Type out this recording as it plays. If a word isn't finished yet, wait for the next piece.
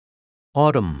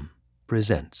Autumn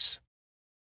presents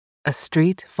A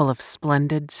Street Full of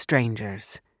Splendid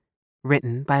Strangers,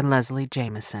 written by Leslie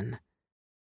Jamison.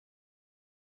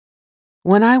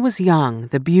 When I was young,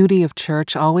 the beauty of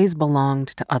church always belonged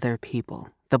to other people,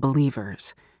 the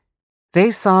believers. They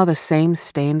saw the same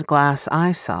stained glass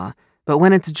I saw, but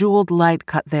when its jeweled light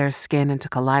cut their skin into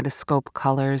kaleidoscope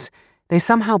colors, they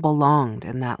somehow belonged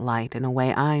in that light in a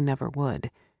way I never would.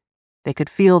 They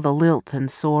could feel the lilt and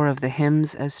soar of the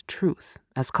hymns as truth,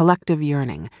 as collective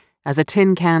yearning, as a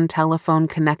tin can telephone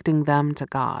connecting them to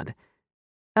God.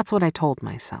 That's what I told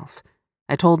myself.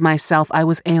 I told myself I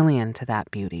was alien to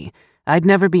that beauty. I'd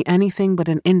never be anything but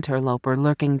an interloper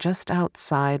lurking just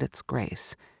outside its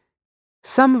grace.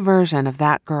 Some version of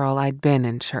that girl I'd been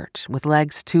in church, with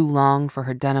legs too long for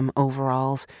her denim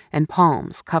overalls and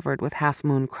palms covered with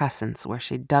half-moon crescents where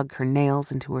she'd dug her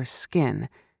nails into her skin,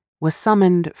 was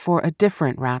summoned for a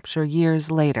different rapture years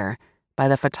later by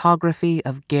the photography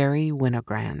of Gary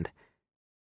Winogrand.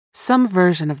 Some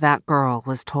version of that girl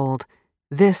was told,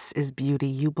 "This is beauty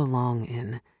you belong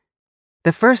in."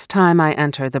 The first time I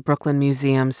entered the Brooklyn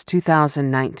Museum's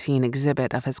 2019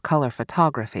 exhibit of his color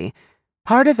photography,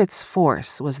 part of its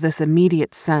force was this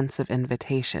immediate sense of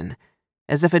invitation,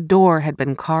 as if a door had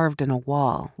been carved in a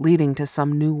wall leading to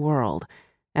some new world,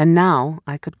 and now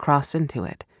I could cross into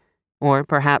it. Or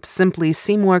perhaps simply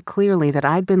see more clearly that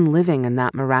I'd been living in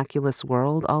that miraculous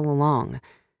world all along.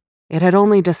 It had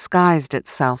only disguised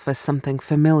itself as something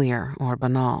familiar or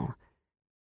banal.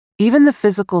 Even the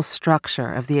physical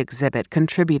structure of the exhibit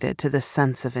contributed to this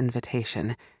sense of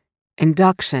invitation,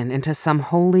 induction into some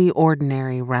wholly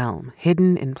ordinary realm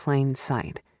hidden in plain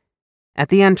sight. At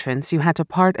the entrance, you had to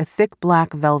part a thick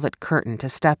black velvet curtain to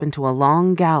step into a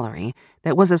long gallery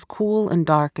that was as cool and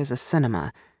dark as a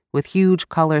cinema, with huge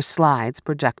color slides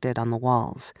projected on the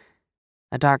walls.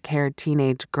 A dark-haired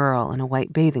teenage girl in a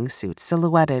white bathing suit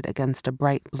silhouetted against a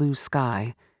bright blue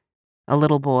sky. A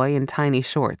little boy in tiny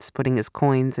shorts putting his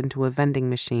coins into a vending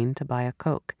machine to buy a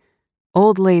Coke.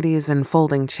 Old ladies in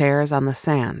folding chairs on the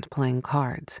sand playing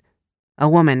cards. A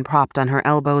woman propped on her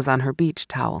elbows on her beach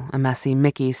towel, a messy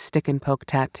Mickey stick-and-poke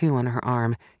tattoo on her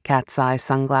arm, cat's eye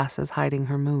sunglasses hiding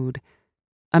her mood.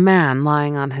 A man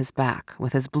lying on his back,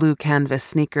 with his blue canvas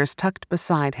sneakers tucked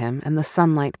beside him and the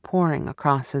sunlight pouring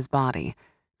across his body,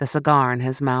 the cigar in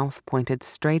his mouth pointed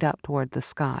straight up toward the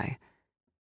sky.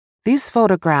 These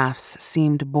photographs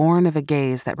seemed born of a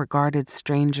gaze that regarded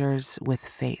strangers with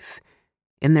faith,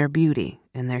 in their beauty,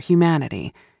 in their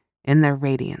humanity, in their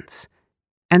radiance,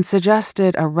 and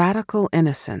suggested a radical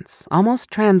innocence, almost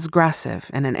transgressive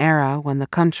in an era when the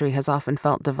country has often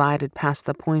felt divided past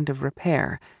the point of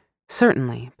repair,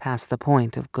 certainly past the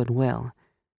point of goodwill.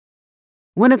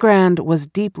 Winogrand was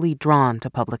deeply drawn to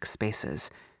public spaces,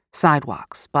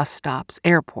 sidewalks, bus stops,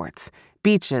 airports,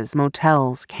 beaches,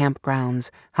 motels, campgrounds,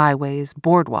 highways,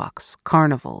 boardwalks,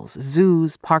 carnivals,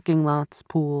 zoos, parking lots,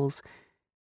 pools.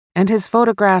 And his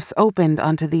photographs opened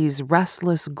onto these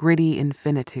restless, gritty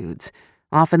infinitudes,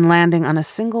 often landing on a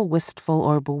single wistful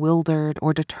or bewildered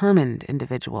or determined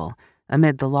individual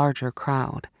amid the larger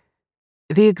crowd.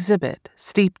 The exhibit,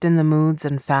 steeped in the moods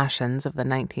and fashions of the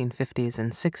 1950s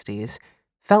and 60s,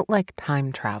 felt like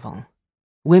time travel.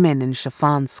 Women in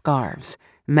chiffon scarves,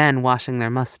 men washing their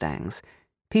Mustangs,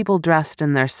 people dressed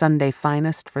in their Sunday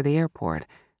finest for the airport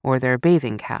or their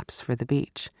bathing caps for the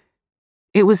beach.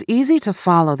 It was easy to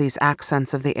follow these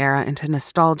accents of the era into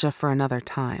nostalgia for another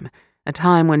time, a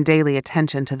time when daily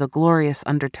attention to the glorious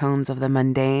undertones of the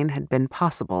mundane had been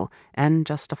possible and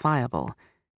justifiable.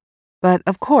 But,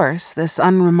 of course, this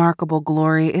unremarkable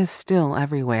glory is still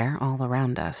everywhere, all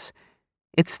around us.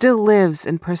 It still lives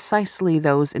in precisely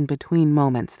those in-between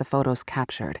moments the photos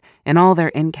captured, in all their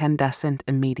incandescent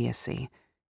immediacy.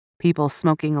 People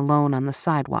smoking alone on the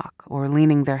sidewalk or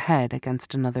leaning their head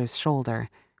against another's shoulder.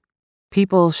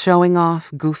 People showing off,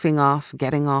 goofing off,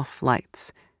 getting off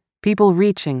flights. People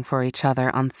reaching for each other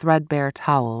on threadbare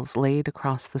towels laid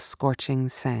across the scorching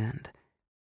sand.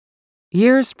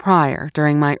 Years prior,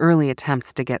 during my early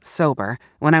attempts to get sober,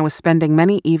 when I was spending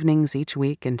many evenings each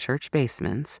week in church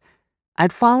basements,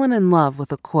 I'd fallen in love with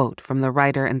a quote from the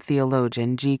writer and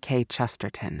theologian G.K.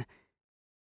 Chesterton.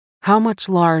 "How much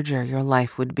larger your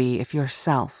life would be if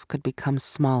yourself could become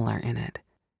smaller in it.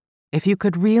 If you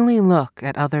could really look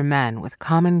at other men with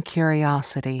common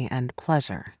curiosity and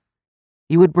pleasure.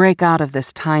 You would break out of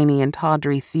this tiny and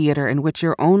tawdry theater in which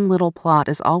your own little plot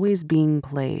is always being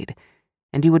played,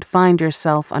 and you would find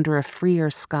yourself under a freer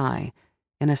sky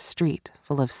in a street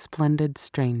full of splendid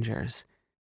strangers."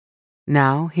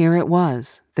 Now here it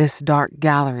was, this dark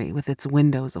gallery with its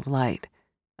windows of light.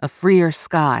 A freer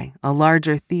sky, a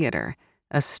larger theater,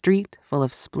 a street full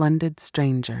of splendid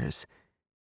strangers.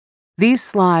 These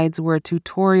slides were a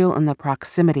tutorial in the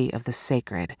proximity of the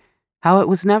sacred, how it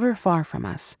was never far from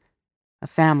us. A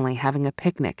family having a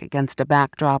picnic against a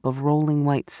backdrop of rolling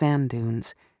white sand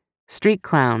dunes. Street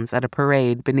clowns at a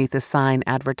parade beneath a sign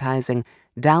advertising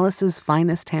Dallas's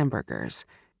finest hamburgers.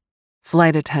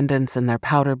 Flight attendants in their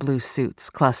powder blue suits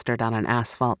clustered on an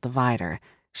asphalt divider,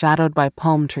 shadowed by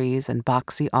palm trees and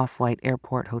boxy off-white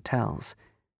airport hotels.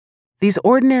 These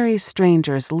ordinary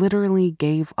strangers literally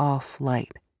gave off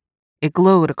light. It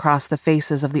glowed across the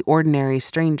faces of the ordinary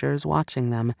strangers watching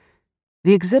them.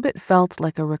 The exhibit felt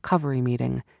like a recovery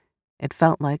meeting. It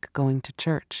felt like going to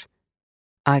church.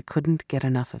 I couldn't get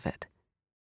enough of it.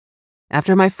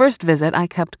 After my first visit, I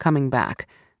kept coming back.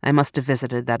 I must have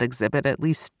visited that exhibit at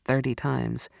least 30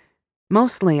 times.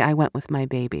 Mostly, I went with my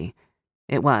baby.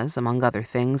 It was, among other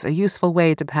things, a useful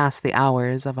way to pass the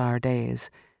hours of our days.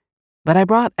 But I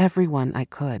brought everyone I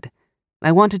could.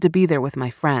 I wanted to be there with my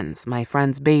friends'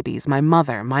 babies, my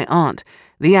mother, my aunt,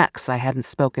 the ex I hadn't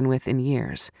spoken with in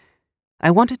years. I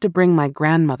wanted to bring my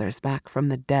grandmothers back from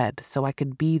the dead so I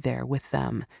could be there with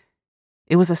them.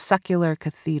 It was a secular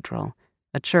cathedral,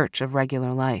 a church of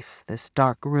regular life, this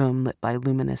dark room lit by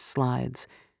luminous slides.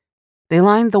 They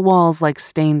lined the walls like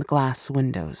stained glass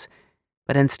windows,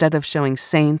 but instead of showing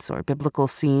saints or biblical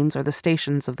scenes or the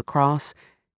stations of the cross,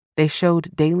 they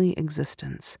showed daily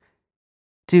existence.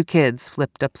 2 kids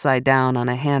flipped upside down on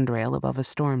a handrail above a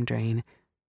storm drain.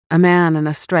 A man in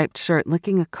a striped shirt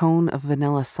licking a cone of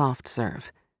vanilla soft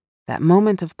serve. That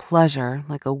moment of pleasure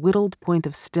like a whittled point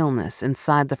of stillness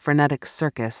inside the frenetic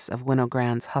circus of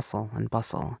Winogrand's hustle and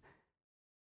bustle.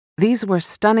 These were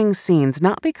stunning scenes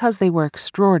not because they were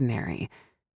extraordinary,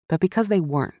 but because they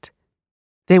weren't.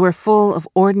 They were full of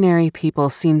ordinary people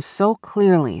seen so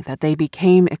clearly that they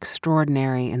became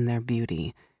extraordinary in their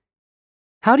beauty.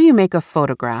 How do you make a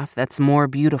photograph that's more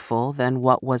beautiful than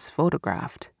what was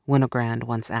photographed? Winogrand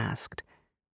once asked.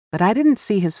 But I didn't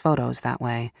see his photos that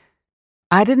way.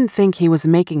 I didn't think he was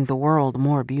making the world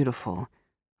more beautiful.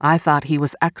 I thought he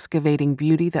was excavating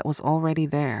beauty that was already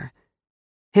there.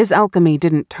 His alchemy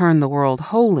didn't turn the world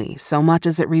holy so much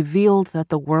as it revealed that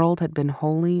the world had been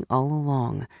holy all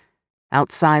along.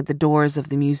 Outside the doors of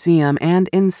the museum and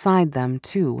inside them,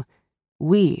 too,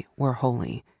 we were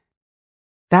holy.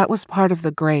 That was part of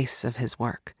the grace of his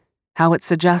work, how it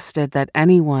suggested that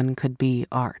anyone could be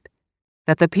art,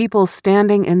 that the people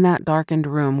standing in that darkened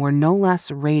room were no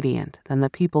less radiant than the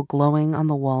people glowing on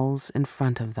the walls in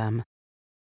front of them.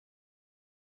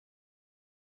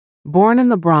 Born in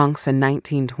the Bronx in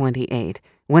 1928,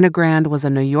 Winogrand was a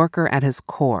New Yorker at his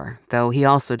core, though he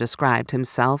also described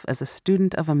himself as a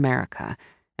student of America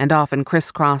and often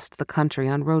crisscrossed the country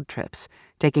on road trips,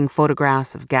 taking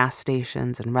photographs of gas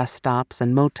stations and rest stops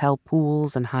and motel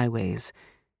pools and highways.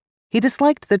 He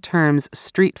disliked the terms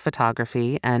street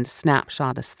photography and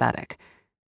snapshot aesthetic,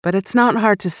 but it's not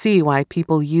hard to see why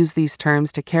people use these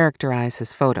terms to characterize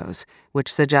his photos,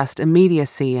 which suggest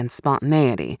immediacy and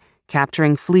spontaneity,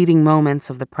 capturing fleeting moments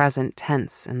of the present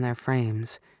tense in their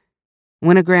frames.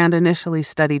 Winogrand initially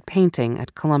studied painting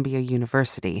at Columbia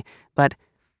University, but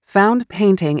found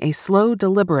painting a slow,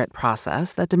 deliberate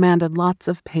process that demanded lots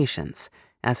of patience,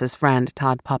 as his friend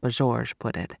Todd Papageorge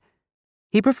put it.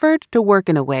 He preferred to work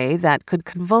in a way that could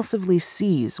convulsively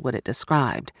seize what it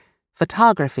described.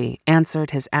 Photography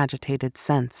answered his agitated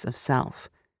sense of self.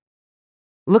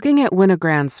 Looking at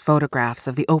Winogrand's photographs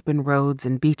of the open roads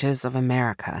and beaches of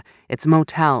America, its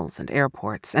motels and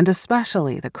airports, and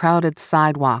especially the crowded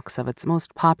sidewalks of its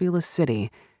most populous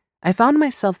city, I found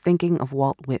myself thinking of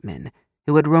Walt Whitman,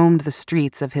 who had roamed the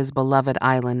streets of his beloved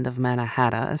island of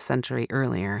Mannahatta a century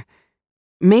earlier.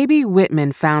 Maybe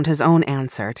Whitman found his own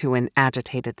answer to an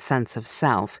agitated sense of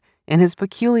self in his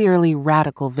peculiarly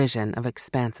radical vision of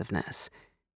expansiveness,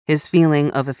 his feeling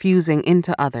of effusing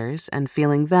into others and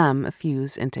feeling them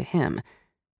effuse into him,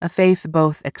 a faith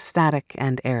both ecstatic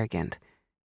and arrogant.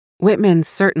 Whitman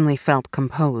certainly felt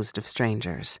composed of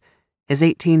strangers. His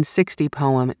 1860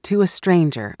 poem, To a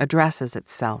Stranger, addresses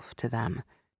itself to them.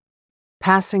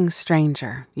 Passing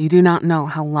stranger, you do not know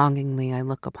how longingly I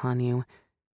look upon you.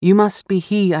 You must be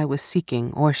he I was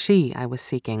seeking, or she I was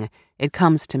seeking. It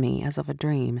comes to me as of a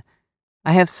dream.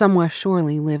 I have somewhere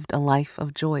surely lived a life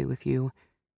of joy with you.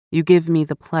 You give me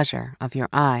the pleasure of your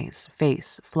eyes,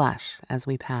 face, flesh as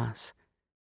we pass.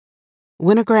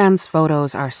 Winogrand's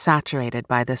photos are saturated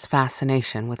by this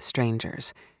fascination with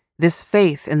strangers, this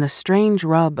faith in the strange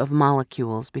rub of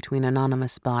molecules between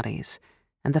anonymous bodies,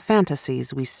 and the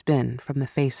fantasies we spin from the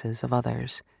faces of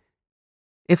others.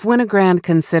 If Winogrand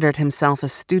considered himself a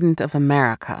student of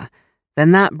America, then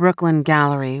that Brooklyn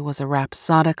gallery was a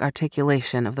rhapsodic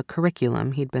articulation of the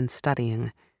curriculum he'd been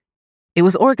studying. It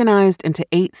was organized into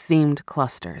 8 themed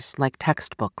clusters, like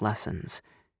textbook lessons.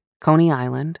 Coney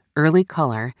Island, early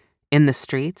color, in the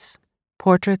streets,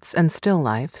 portraits and still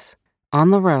lifes, on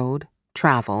the road,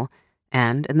 travel,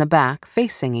 and, in the back,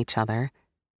 facing each other,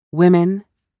 women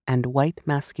and white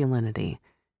masculinity.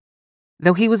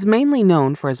 Though he was mainly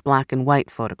known for his black and white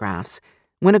photographs,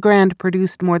 Winogrand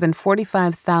produced more than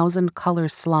 45,000 color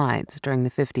slides during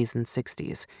the 50s and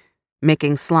 60s.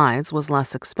 Making slides was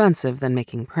less expensive than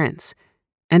making prints,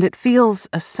 and it feels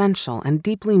essential and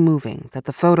deeply moving that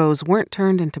the photos weren't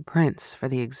turned into prints for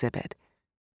the exhibit.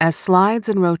 As slides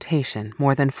in rotation,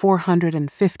 more than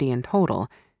 450 in total,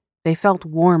 they felt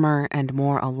warmer and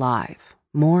more alive,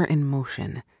 more in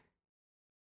motion.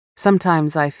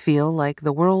 Sometimes I feel like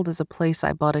the world is a place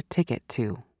I bought a ticket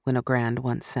to, Winogrand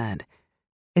once said.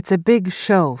 It's a big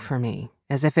show for me,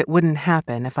 as if it wouldn't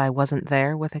happen if I wasn't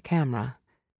there with a camera.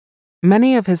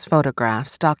 Many of his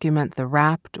photographs document the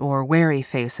rapt or wary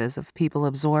faces of people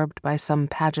absorbed by some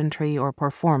pageantry or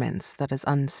performance that is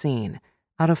unseen,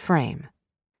 out of frame.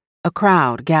 A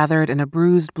crowd gathered in a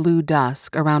bruised blue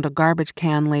dusk around a garbage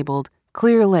can labeled,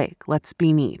 "Clear Lake, let's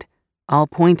be neat," all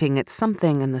pointing at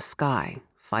something in the sky,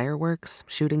 fireworks,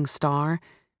 shooting star,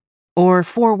 or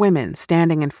 4 women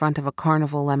standing in front of a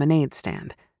carnival lemonade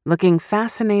stand, looking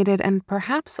fascinated and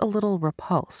perhaps a little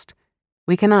repulsed.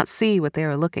 We cannot see what they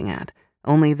are looking at,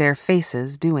 only their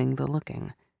faces doing the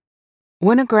looking.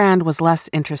 Winogrand was less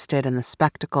interested in the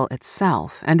spectacle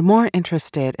itself and more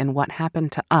interested in what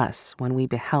happened to us when we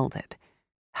beheld it,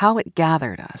 how it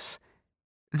gathered us.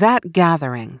 That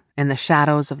gathering, in the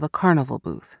shadows of the carnival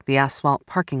booth, the asphalt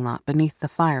parking lot beneath the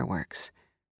fireworks,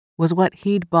 was what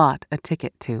he'd bought a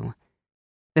ticket to.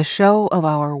 The show of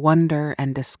our wonder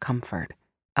and discomfort,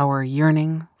 our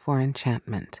yearning for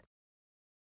enchantment.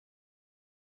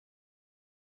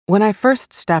 When I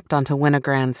first stepped onto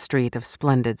Winogrand's street of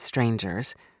splendid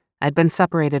strangers, I'd been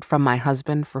separated from my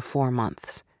husband for 4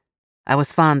 months. I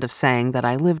was fond of saying that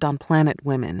I lived on planet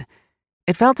women.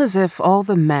 It felt as if all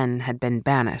the men had been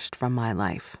banished from my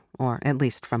life, or at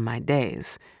least from my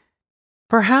days.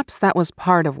 Perhaps that was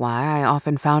part of why I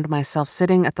often found myself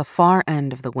sitting at the far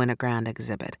end of the Winogrand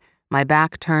exhibit, my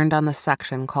back turned on the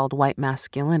section called White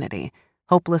Masculinity,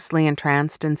 hopelessly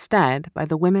entranced instead by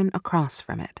the women across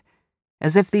from it.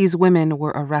 As if these women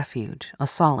were a refuge, a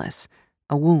solace,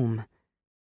 a womb.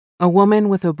 A woman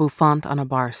with a bouffant on a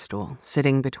bar stool,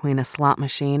 sitting between a slot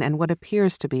machine and what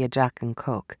appears to be a Jack and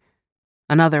Coke.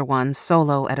 Another one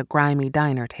solo at a grimy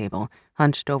diner table,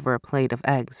 hunched over a plate of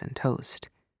eggs and toast.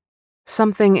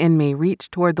 Something in me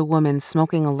reached toward the woman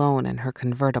smoking alone in her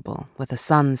convertible, with the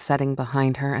sun setting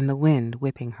behind her and the wind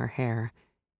whipping her hair.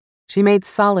 She made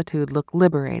solitude look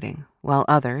liberating, while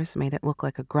others made it look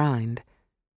like a grind.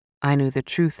 I knew the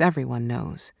truth everyone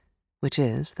knows, which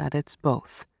is that it's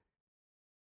both.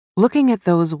 Looking at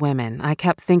those women, I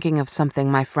kept thinking of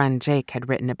something my friend Jake had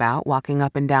written about walking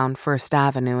up and down First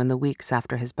Avenue in the weeks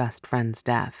after his best friend's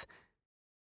death.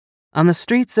 On the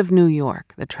streets of New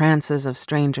York, the trances of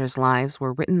strangers' lives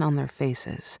were written on their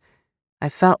faces. I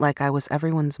felt like I was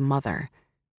everyone's mother,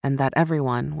 and that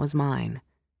everyone was mine.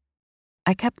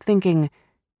 I kept thinking,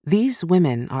 these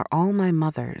women are all my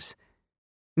mothers.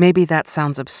 Maybe that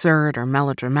sounds absurd or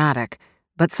melodramatic,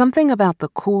 but something about the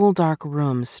cool, dark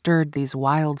room stirred these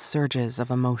wild surges of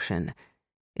emotion.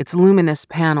 Its luminous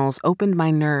panels opened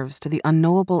my nerves to the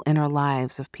unknowable inner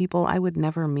lives of people I would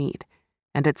never meet,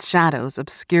 and its shadows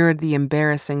obscured the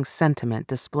embarrassing sentiment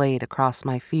displayed across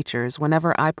my features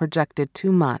whenever I projected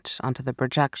too much onto the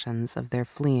projections of their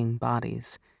fleeing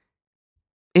bodies.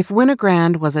 If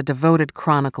Winogrand was a devoted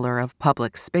chronicler of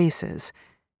public spaces,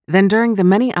 then during the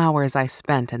many hours I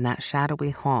spent in that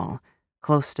shadowy hall,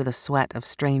 close to the sweat of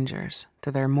strangers,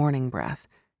 to their morning breath,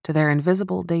 to their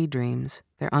invisible daydreams,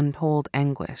 their untold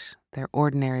anguish, their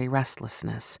ordinary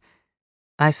restlessness,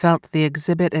 I felt the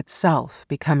exhibit itself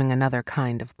becoming another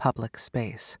kind of public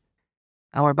space.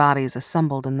 Our bodies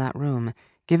assembled in that room,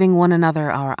 giving one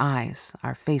another our eyes,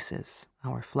 our faces,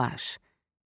 our flesh.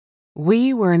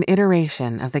 We were an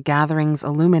iteration of the gatherings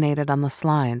illuminated on the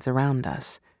slides around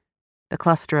us. The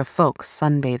cluster of folks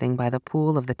sunbathing by the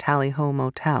pool of the Tally-Ho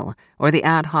Motel, or the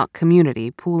ad hoc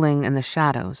community pooling in the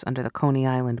shadows under the Coney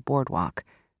Island boardwalk.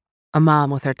 A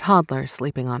mom with her toddler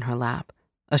sleeping on her lap.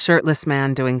 A shirtless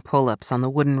man doing pull-ups on the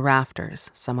wooden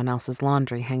rafters, someone else's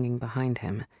laundry hanging behind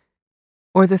him.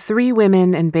 Or the 3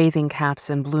 women in bathing caps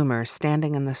and bloomers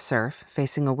standing in the surf,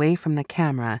 facing away from the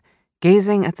camera,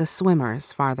 gazing at the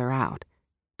swimmers farther out,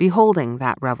 beholding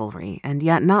that revelry and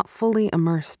yet not fully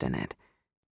immersed in it.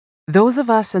 Those of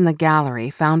us in the gallery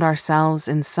found ourselves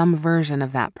in some version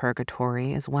of that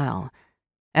purgatory as well,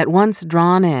 at once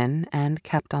drawn in and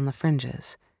kept on the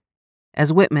fringes.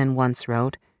 As Whitman once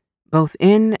wrote, both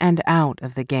in and out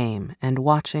of the game and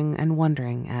watching and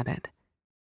wondering at it.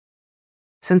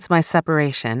 Since my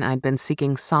separation, I'd been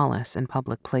seeking solace in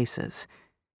public places,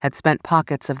 had spent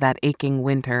pockets of that aching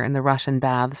winter in the Russian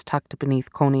baths tucked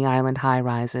beneath Coney Island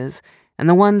high-rises and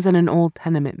the ones in an old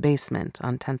tenement basement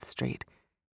on 10th Street.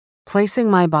 Placing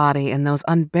my body in those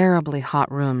unbearably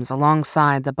hot rooms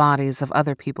alongside the bodies of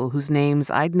other people whose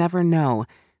names I'd never know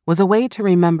was a way to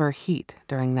remember heat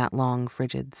during that long,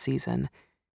 frigid season.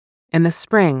 In the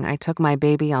spring, I took my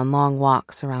baby on long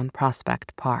walks around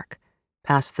Prospect Park,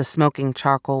 past the smoking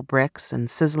charcoal bricks and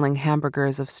sizzling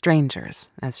hamburgers of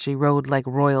strangers as she rode like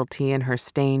royalty in her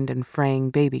stained and fraying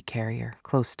baby carrier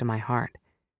close to my heart.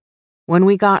 When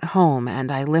we got home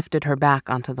and I lifted her back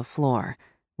onto the floor,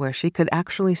 where she could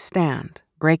actually stand,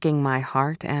 breaking my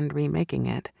heart and remaking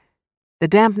it, the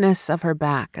dampness of her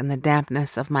back and the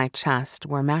dampness of my chest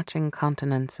were matching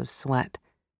continents of sweat.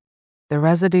 The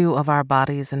residue of our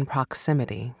bodies in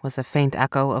proximity was a faint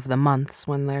echo of the months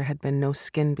when there had been no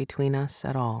skin between us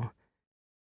at all.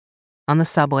 On the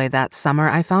subway that summer,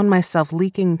 I found myself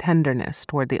leaking tenderness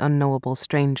toward the unknowable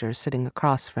strangers sitting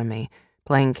across from me,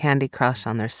 playing Candy Crush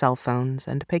on their cell phones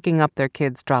and picking up their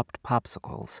kids' dropped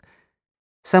popsicles.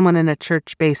 Someone in a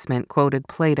church basement quoted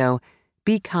Plato,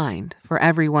 "Be kind, for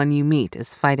everyone you meet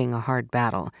is fighting a hard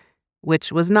battle,"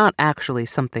 which was not actually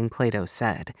something Plato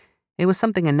said. It was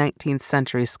something a 19th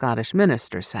century Scottish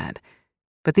minister said.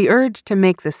 But the urge to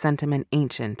make the sentiment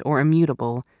ancient or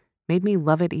immutable made me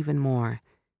love it even more.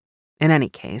 In any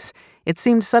case, it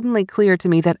seemed suddenly clear to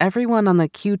me that everyone on the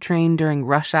Q train during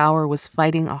rush hour was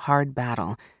fighting a hard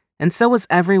battle, and so was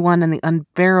everyone in the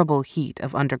unbearable heat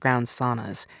of underground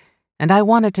saunas. And I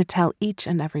wanted to tell each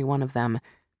and every one of them,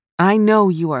 I know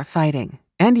you are fighting,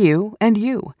 and you, and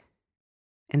you.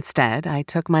 Instead, I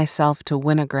took myself to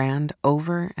Winogrand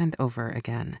over and over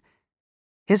again.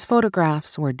 His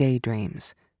photographs were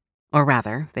daydreams. Or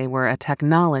rather, they were a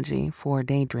technology for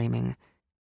daydreaming.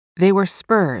 They were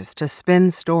spurs to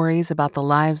spin stories about the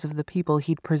lives of the people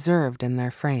he'd preserved in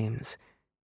their frames.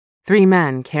 3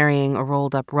 men carrying a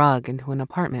rolled-up rug into an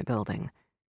apartment building.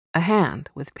 A hand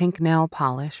with pink nail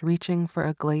polish reaching for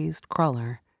a glazed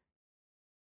cruller.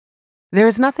 There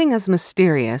is nothing as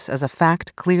mysterious as a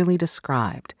fact clearly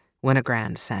described,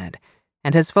 Winogrand said,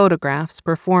 and his photographs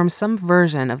perform some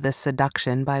version of this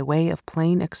seduction by way of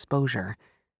plain exposure.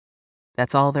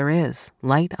 That's all there is,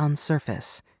 light on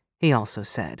surface, he also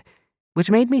said,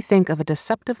 which made me think of a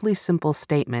deceptively simple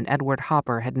statement Edward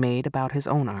Hopper had made about his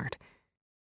own art.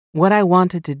 What I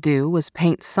wanted to do was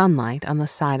paint sunlight on the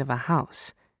side of a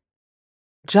house.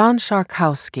 John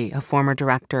Sharkowski, a former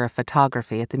director of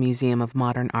photography at the Museum of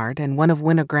Modern Art and one of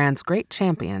Winogrand's great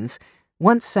champions,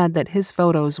 once said that his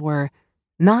photos were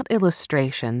not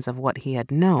illustrations of what he had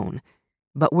known,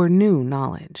 but were new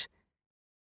knowledge.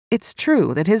 It's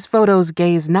true that his photos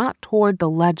gaze not toward the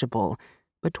legible,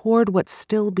 but toward what's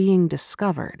still being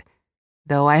discovered,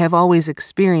 though I have always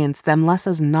experienced them less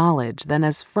as knowledge than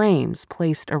as frames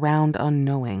placed around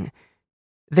unknowing.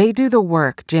 They do the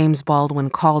work James Baldwin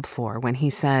called for when he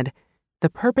said, "The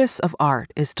purpose of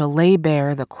art is to lay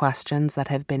bare the questions that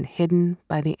have been hidden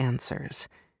by the answers."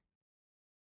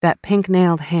 That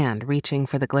pink-nailed hand reaching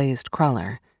for the glazed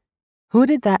cruller. Who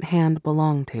did that hand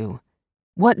belong to?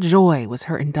 What joy was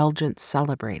her indulgence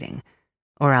celebrating?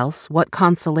 Or else, what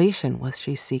consolation was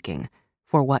she seeking?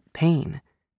 For what pain?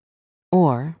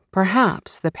 Or,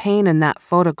 perhaps, the pain in that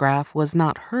photograph was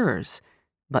not hers,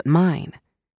 but mine.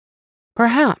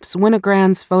 Perhaps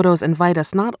Winogrand's photos invite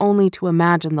us not only to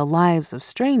imagine the lives of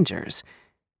strangers,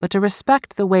 but to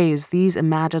respect the ways these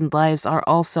imagined lives are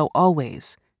also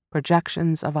always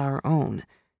projections of our own.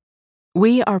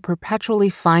 We are perpetually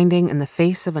finding in the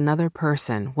face of another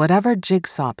person whatever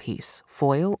jigsaw piece,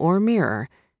 foil or mirror,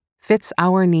 fits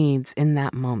our needs in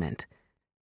that moment.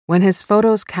 When his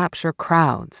photos capture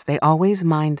crowds, they always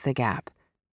mind the gap.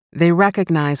 They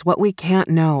recognize what we can't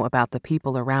know about the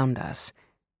people around us,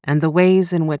 and the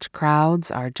ways in which crowds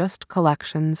are just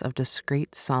collections of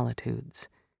discrete solitudes.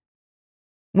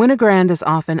 Winogrand is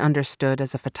often understood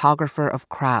as a photographer of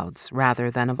crowds rather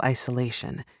than of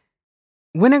isolation.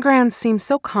 Winogrand seems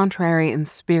so contrary in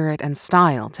spirit and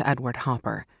style to Edward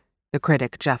Hopper, the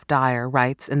critic Jeff Dyer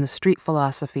writes in The Street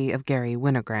Philosophy of Gary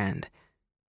Winogrand.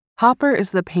 Hopper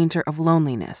is the painter of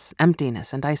loneliness,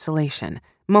 emptiness, and isolation,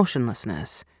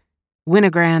 motionlessness.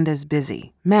 Winogrand is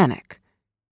busy, manic.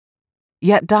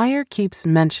 Yet Dyer keeps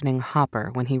mentioning Hopper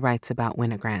when he writes about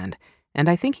Winogrand, and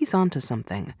I think he's onto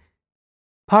something.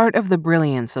 Part of the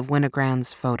brilliance of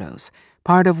Winogrand's photos,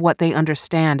 part of what they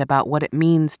understand about what it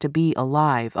means to be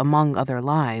alive among other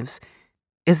lives,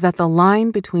 is that the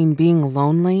line between being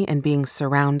lonely and being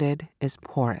surrounded is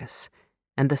porous,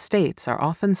 and the states are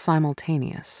often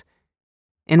simultaneous.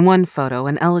 In one photo,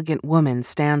 an elegant woman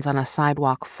stands on a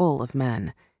sidewalk full of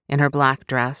men, in her black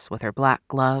dress with her black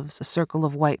gloves, a circle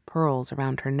of white pearls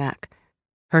around her neck,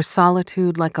 her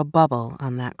solitude like a bubble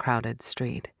on that crowded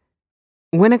street.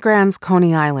 Winogrand's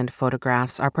Coney Island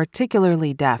photographs are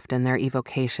particularly deft in their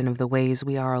evocation of the ways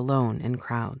we are alone in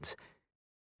crowds.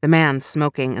 The man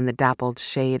smoking in the dappled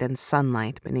shade and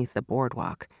sunlight beneath the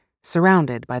boardwalk,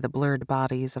 surrounded by the blurred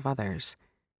bodies of others.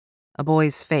 A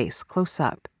boy's face close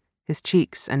up, his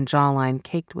cheeks and jawline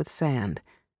caked with sand,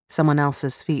 someone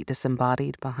else's feet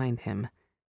disembodied behind him.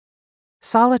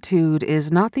 Solitude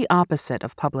is not the opposite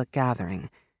of public gathering,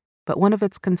 but one of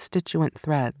its constituent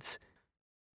threads.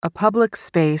 A public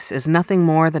space is nothing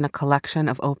more than a collection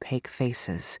of opaque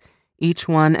faces, each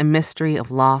one a mystery of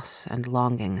loss and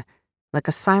longing, like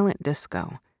a silent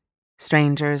disco,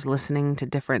 strangers listening to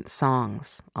different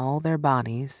songs, all their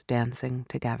bodies dancing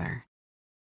together.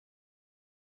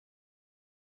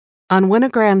 On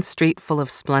Winogrand's street full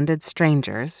of splendid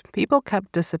strangers, people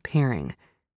kept disappearing.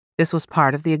 This was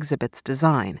part of the exhibit's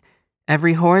design.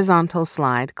 Every horizontal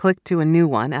slide clicked to a new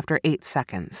one after 8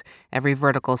 seconds, every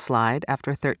vertical slide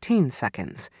after 13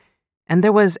 seconds. And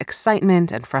there was excitement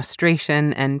and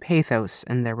frustration and pathos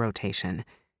in their rotation.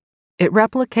 It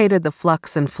replicated the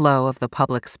flux and flow of the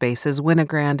public spaces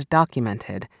Winogrand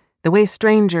documented, the way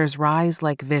strangers rise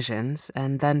like visions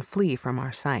and then flee from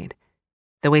our sight.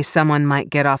 The way someone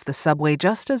might get off the subway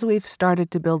just as we've started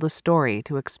to build a story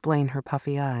to explain her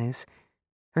puffy eyes,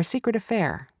 her secret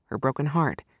affair, her broken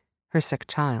heart, her sick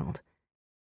child.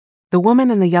 "The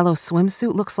woman in the yellow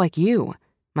swimsuit looks like you,"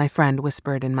 my friend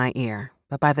whispered in my ear,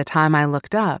 but by the time I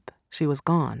looked up, she was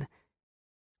gone.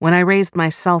 When I raised my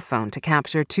cell phone to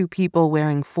capture 2 people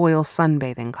wearing foil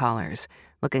sunbathing collars,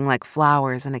 looking like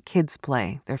flowers in a kid's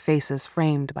play, their faces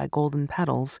framed by golden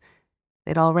petals,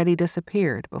 they'd already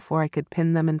disappeared before I could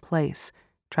pin them in place,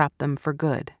 trap them for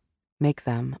good, make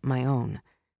them my own.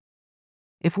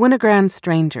 If Winogrand's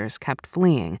strangers kept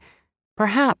fleeing,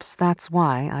 perhaps that's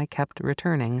why I kept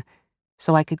returning,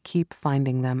 so I could keep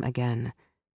finding them again.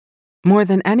 More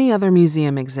than any other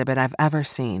museum exhibit I've ever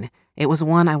seen, it was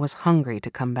one I was hungry to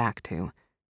come back to.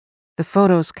 The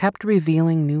photos kept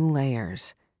revealing new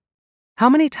layers. How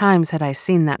many times had I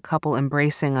seen that couple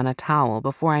embracing on a towel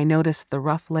before I noticed the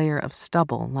rough layer of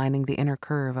stubble lining the inner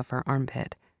curve of her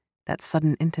armpit, that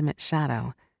sudden intimate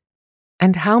shadow?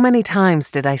 And how many times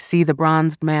did I see the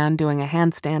bronzed man doing a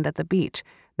handstand at the beach,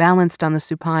 balanced on the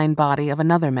supine body of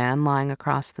another man lying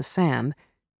across the sand,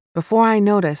 before I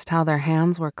noticed how their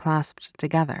hands were clasped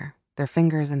together, their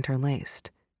fingers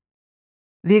interlaced?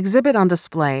 The exhibit on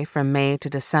display from May to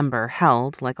December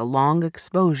held, like a long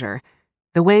exposure,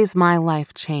 the ways my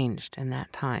life changed in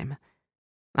that time.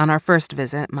 On our first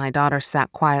visit, my daughter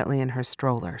sat quietly in her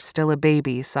stroller, still a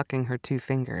baby sucking her 2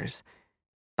 fingers.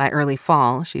 By early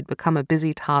fall, she'd become a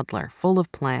busy toddler, full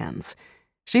of plans.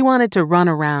 She wanted to run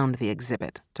around the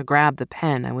exhibit, to grab the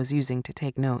pen I was using to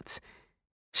take notes.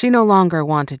 She no longer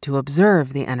wanted to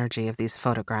observe the energy of these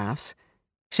photographs.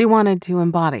 She wanted to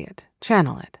embody it,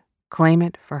 channel it, claim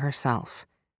it for herself.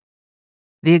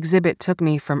 The exhibit took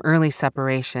me from early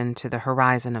separation to the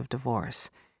horizon of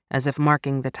divorce, as if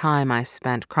marking the time I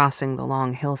spent crossing the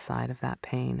long hillside of that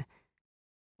pain.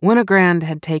 Winogrand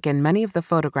had taken many of the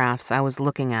photographs I was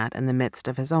looking at in the midst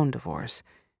of his own divorce,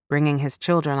 bringing his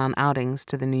children on outings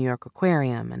to the New York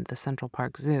Aquarium and the Central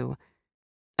Park Zoo.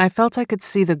 I felt I could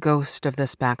see the ghost of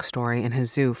this backstory in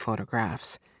his zoo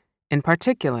photographs, in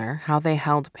particular how they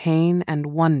held pain and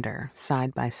wonder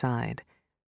side by side.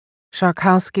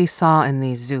 Sharkowski saw in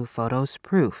these zoo photos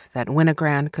proof that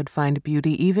Winogrand could find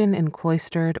beauty even in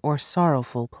cloistered or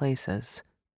sorrowful places.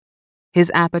 His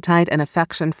appetite and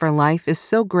affection for life is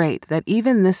so great that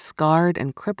even this scarred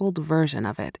and crippled version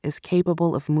of it is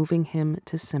capable of moving him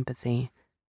to sympathy.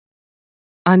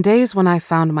 On days when I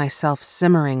found myself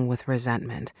simmering with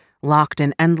resentment, locked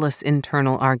in endless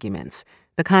internal arguments,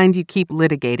 the kind you keep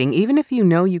litigating even if you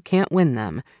know you can't win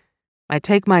them, I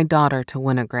take my daughter to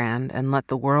Winogrand and let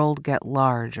the world get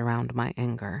large around my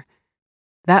anger.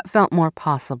 That felt more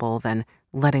possible than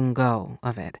letting go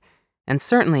of it, and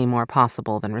certainly more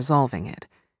possible than resolving it.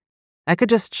 I could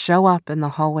just show up in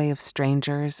the hallway of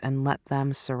strangers and let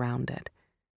them surround it.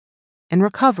 In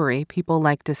recovery, people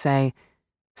like to say,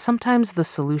 sometimes the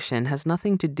solution has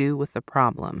nothing to do with the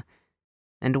problem,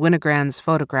 and Winogrand's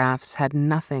photographs had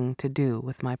nothing to do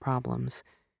with my problems.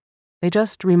 They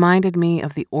just reminded me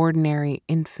of the ordinary,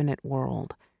 infinite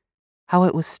world, how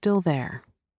it was still there,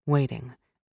 waiting.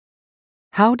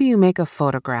 How do you make a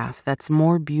photograph that's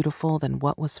more beautiful than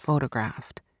what was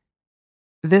photographed?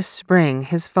 This spring,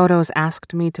 his photos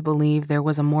asked me to believe there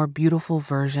was a more beautiful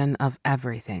version of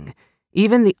everything,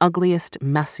 even the ugliest,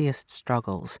 messiest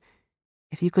struggles.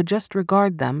 If you could just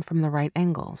regard them from the right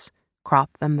angles,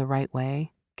 crop them the right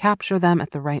way, capture them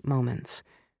at the right moments,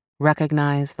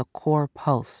 recognize the core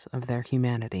pulse of their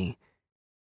humanity.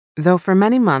 Though for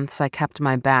many months I kept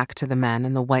my back to the men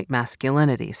in the white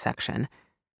masculinity section,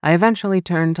 I eventually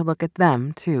turned to look at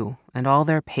them, too, and all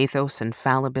their pathos and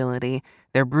fallibility,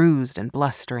 their bruised and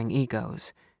blustering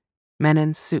egos. Men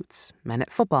in suits, men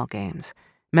at football games,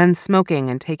 men smoking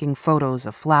and taking photos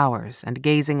of flowers and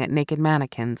gazing at naked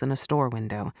mannequins in a store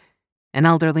window, an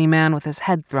elderly man with his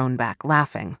head thrown back,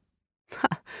 laughing.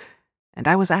 And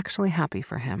I was actually happy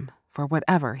for him, for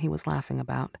whatever he was laughing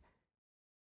about.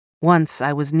 Once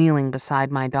I was kneeling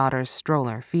beside my daughter's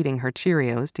stroller, feeding her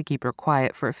Cheerios to keep her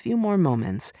quiet for a few more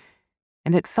moments,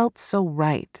 and it felt so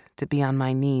right to be on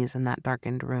my knees in that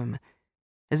darkened room,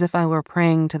 as if I were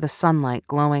praying to the sunlight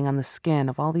glowing on the skin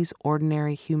of all these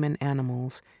ordinary human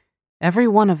animals. Every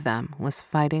one of them was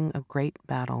fighting a great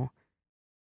battle.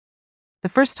 The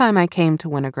first time I came to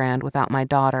Winogrand without my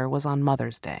daughter was on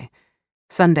Mother's Day.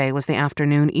 Sunday was the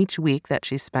afternoon each week that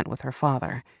she spent with her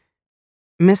father.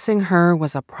 Missing her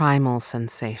was a primal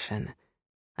sensation.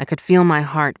 I could feel my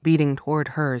heart beating toward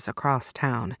hers across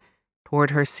town, toward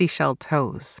her seashell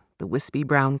toes, the wispy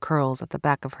brown curls at the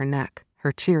back of her neck,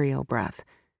 her Cheerio breath.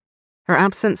 Her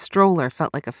absent stroller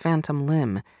felt like a phantom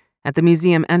limb. At the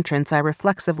museum entrance, I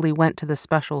reflexively went to the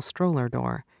special stroller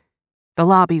door. The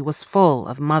lobby was full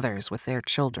of mothers with their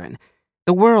children.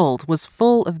 The world was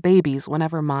full of babies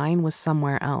whenever mine was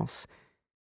somewhere else.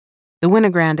 The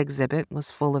Winogrand exhibit was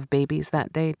full of babies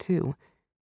that day, too.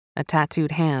 A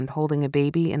tattooed hand holding a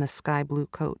baby in a sky-blue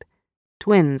coat.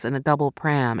 Twins in a double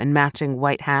pram and matching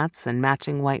white hats and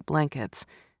matching white blankets,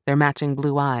 their matching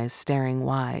blue eyes staring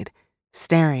wide,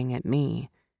 staring at me.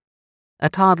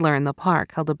 A toddler in the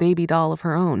park held a baby doll of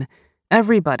her own.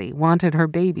 Everybody wanted her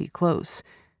baby close.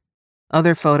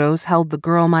 Other photos held the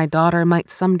girl my daughter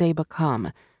might someday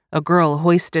become, a girl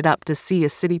hoisted up to see a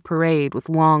city parade with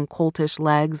long coltish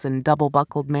legs and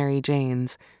double-buckled Mary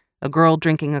Janes, a girl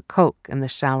drinking a Coke in the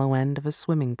shallow end of a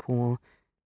swimming pool.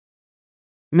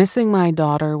 Missing my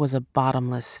daughter was a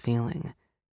bottomless feeling.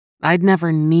 I'd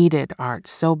never needed art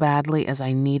so badly as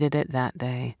I needed it that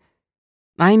day.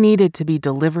 I needed to be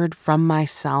delivered from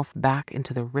myself back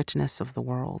into the richness of the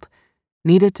world,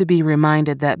 needed to be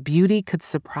reminded that beauty could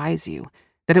surprise you,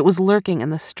 that it was lurking in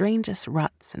the strangest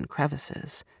ruts and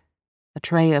crevices. A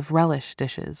tray of relish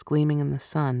dishes gleaming in the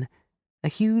sun, a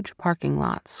huge parking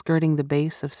lot skirting the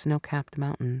base of snow-capped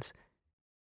mountains.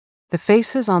 The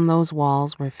faces on those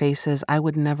walls were faces I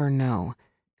would never know,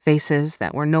 faces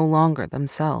that were no longer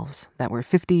themselves, that were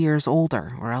 50 years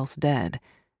older or else dead.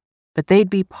 But they'd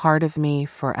be part of me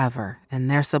forever,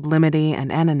 and their sublimity and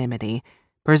anonymity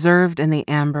preserved in the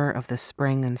amber of the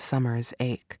spring and summer's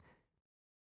ache.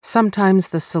 Sometimes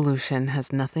the solution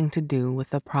has nothing to do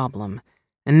with the problem,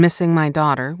 and missing my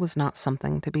daughter was not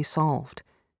something to be solved.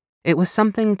 It was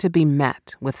something to be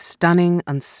met with stunning,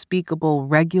 unspeakable,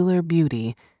 regular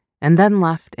beauty, and then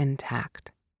left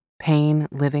intact, pain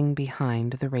living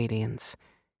behind the radiance,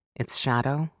 its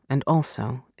shadow and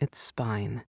also its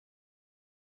spine.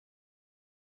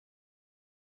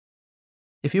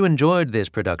 If you enjoyed this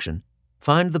production,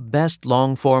 find the best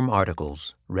long-form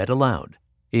articles read aloud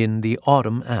in the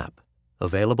Autumn app,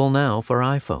 available now for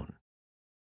iPhone.